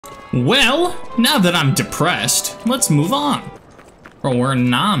Well, now that I'm depressed, let's move on. Bro, we're a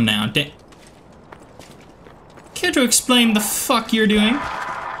nom now. Care to explain the fuck you're doing?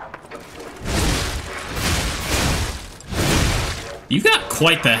 You got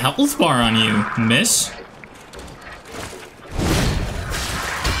quite the health bar on you, miss.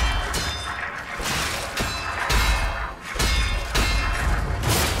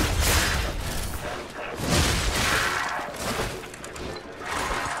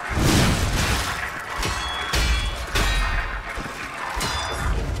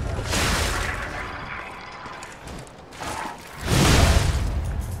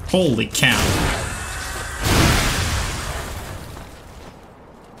 Holy cow.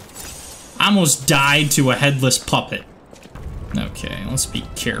 I almost died to a headless puppet. Okay, let's be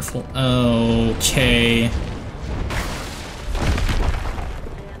careful. Okay.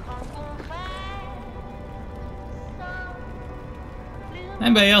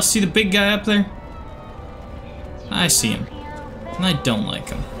 Anybody else see the big guy up there? I see him, and I don't like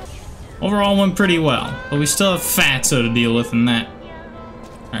him. Overall went pretty well, but we still have Fatso to deal with in that.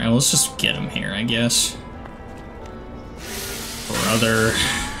 Alright, let's just get him here, I guess. Brother.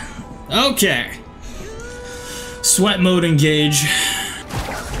 Okay. Sweat mode engage.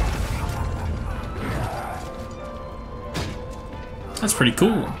 That's pretty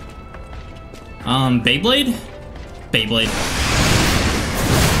cool. Beyblade? Beyblade.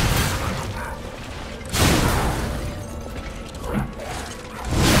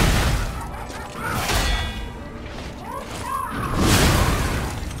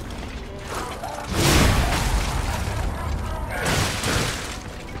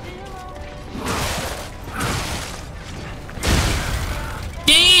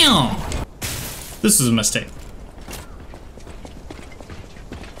 This is a mistake.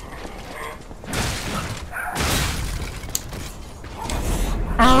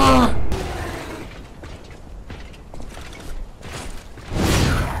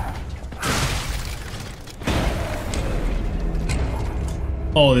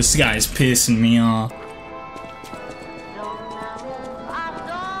 Oh, this guy's pissing me off.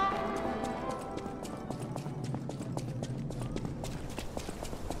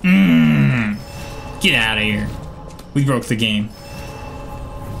 Get out of here. We broke the game.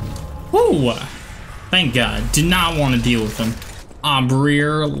 Woo! Thank God. Did not want to deal with them.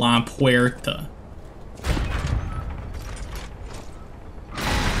 Abrir la puerta.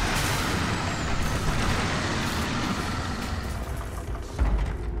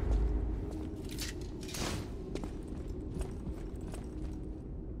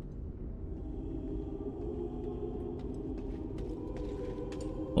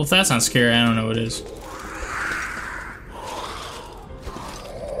 Well, if that's not scary, I don't know what is.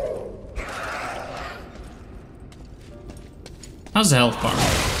 How's the health bar?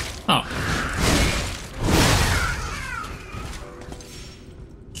 Oh.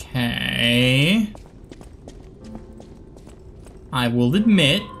 Okay. I will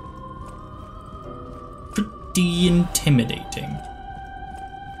admit, pretty intimidating.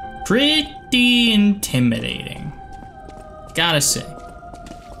 Pretty intimidating. Gotta say.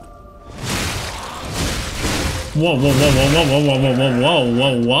 Whoa, whoa, whoa, whoa, whoa, whoa, whoa, whoa,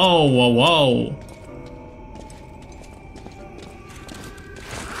 whoa, whoa, whoa, whoa.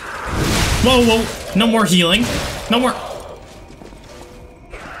 Whoa, whoa, no more healing. No more.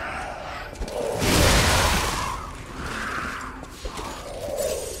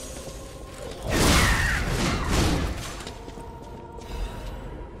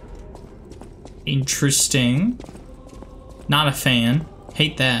 Interesting. Not a fan.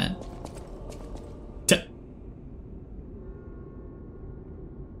 Hate that.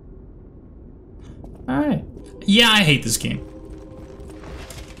 Alright. Yeah, I hate this game.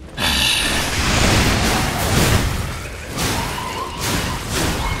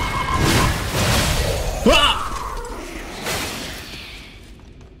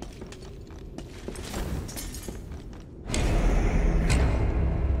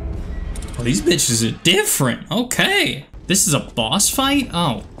 Oh, these bitches are different. Okay. This is a boss fight?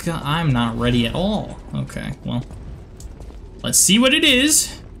 Oh, God, I'm not ready at all. Okay, well. Let's see what it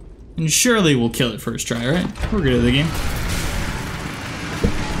is. And surely we'll kill it first try, right? We're good at the game.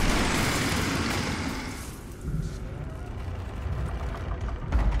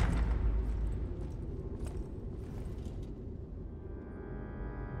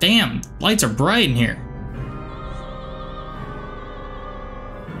 Damn, lights are bright in here.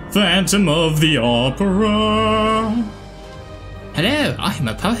 Phantom of the Opera. Hello, I'm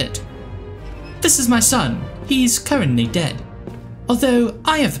a poet. This is my son. He's currently dead. Although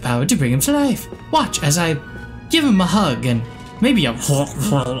I have the power to bring him to life. Watch as I give him a hug and Maybe a...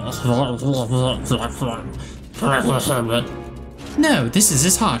 No, this is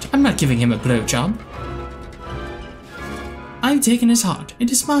his heart. I'm not giving him a blowjob. I've taken his heart.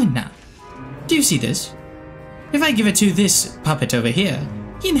 It is mine now. Do you see this? If I give it to this puppet over here,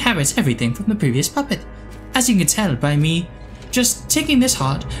 he inherits everything from the previous puppet. As you can tell by me just taking this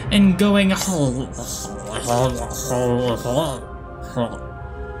heart and going...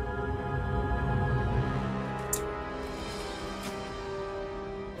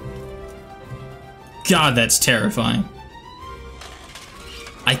 God, that's terrifying.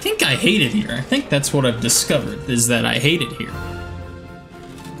 I think I hate it here. I think that's what I've discovered, is that I hate it here.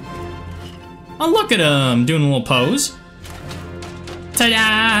 Oh, look at him doing a little pose.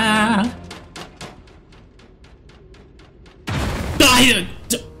 Ta-da!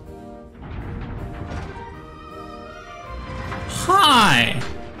 Hi!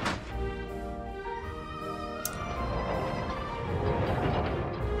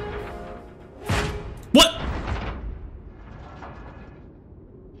 What?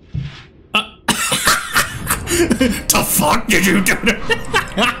 The fuck did you do to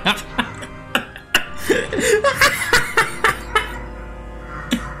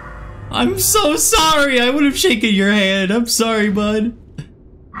I'm so sorry. I would have shaken your hand. I'm sorry, bud.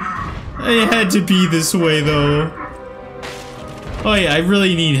 It had to be this way, though. Oh yeah, I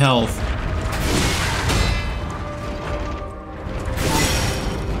really need health.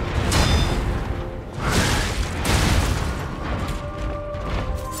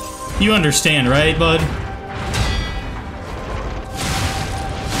 You understand, right, bud?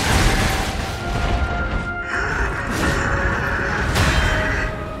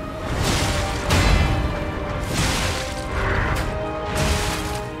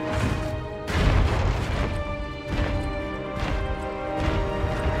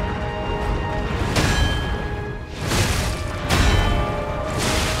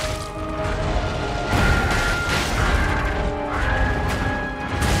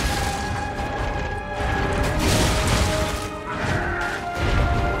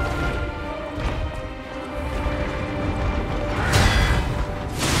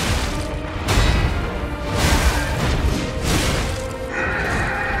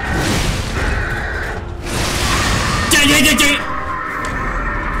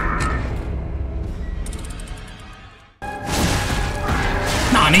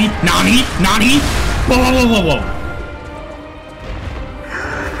 Nani? Nani? Nani? Whoa, whoa, whoa, whoa, whoa.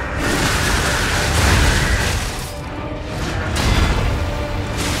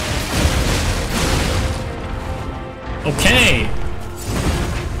 Okay.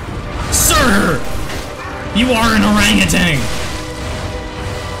 Sir! You are an orangutan!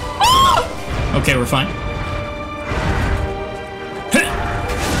 Ah! Okay, we're fine.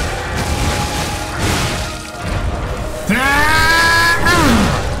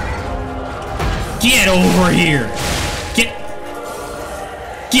 Get over here!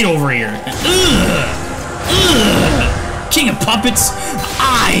 Get over here! Ugh! Ugh! King of puppets!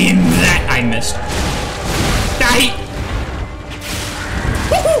 I am that! I missed.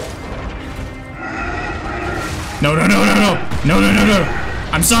 No, no, no, no, no! No, no, no, no!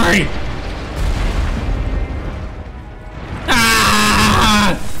 I'm sorry!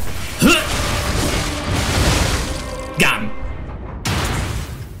 Ah! Huh! Got him.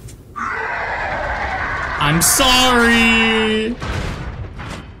 I'm sorry!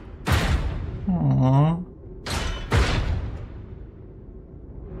 Aww.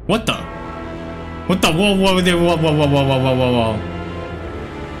 What the? What the? Whoa, whoa, whoa, whoa, whoa, whoa, whoa, whoa, whoa, whoa.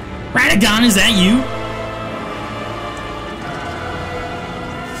 Radagon, is that you?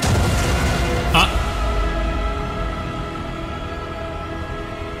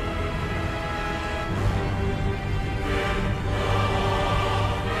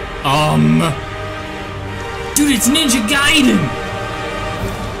 Dude, it's Ninja Gaiden!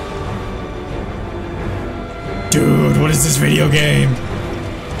 Dude, what is this video game?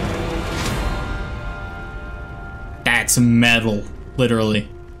 That's metal, literally.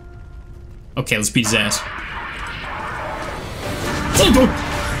 Okay, let's beat his ass.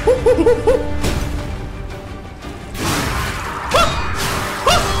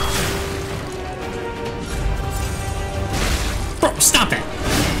 Bro, stop that!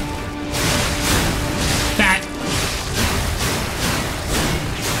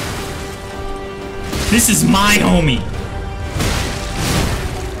 This is my homie.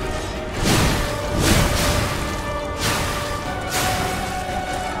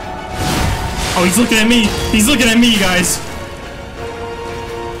 Oh, he's looking at me. He's looking at me, guys.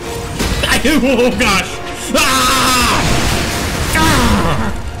 Oh, gosh. Ah!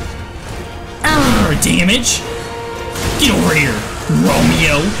 Ah! Ah! Damage. Get over here,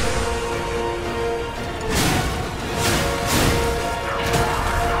 Romeo.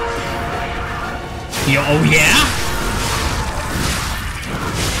 Yo, oh yeah?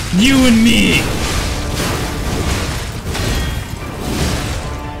 You and me.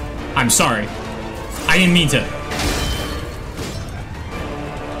 I'm sorry. I didn't mean to.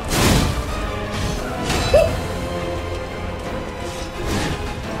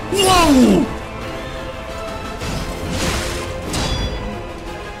 Whoa!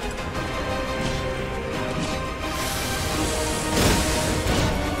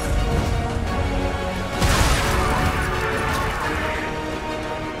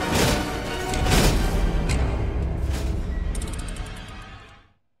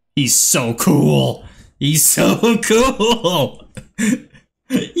 He's so cool. He's so cool.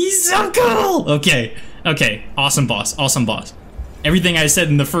 He's so cool. Okay. Okay. Awesome boss. Awesome boss. Everything I said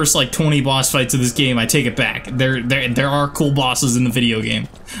in the first like 20 boss fights of this game, I take it back. There are cool bosses in the video game.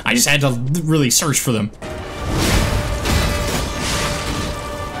 I just had to really search for them.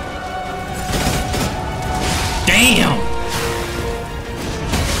 Damn.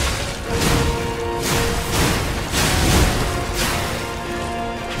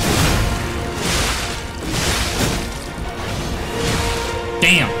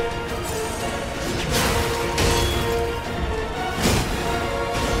 Damn.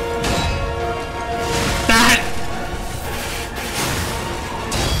 That.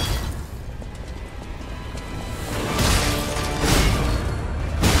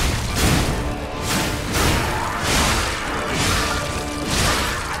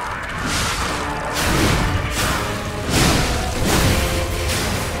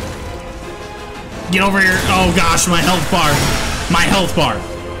 Get over here. Oh gosh, my health bar. My health bar.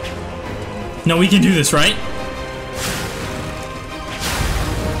 No, we can do this, right?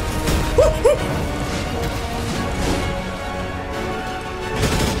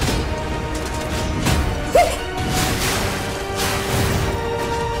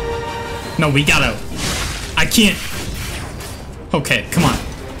 No, we gotta. I can't. Okay, come on.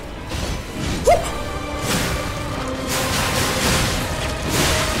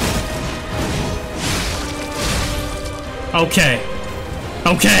 Okay.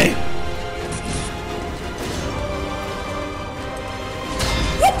 Okay.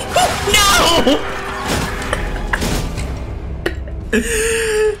 No!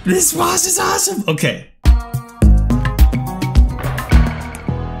 This boss is awesome. Okay.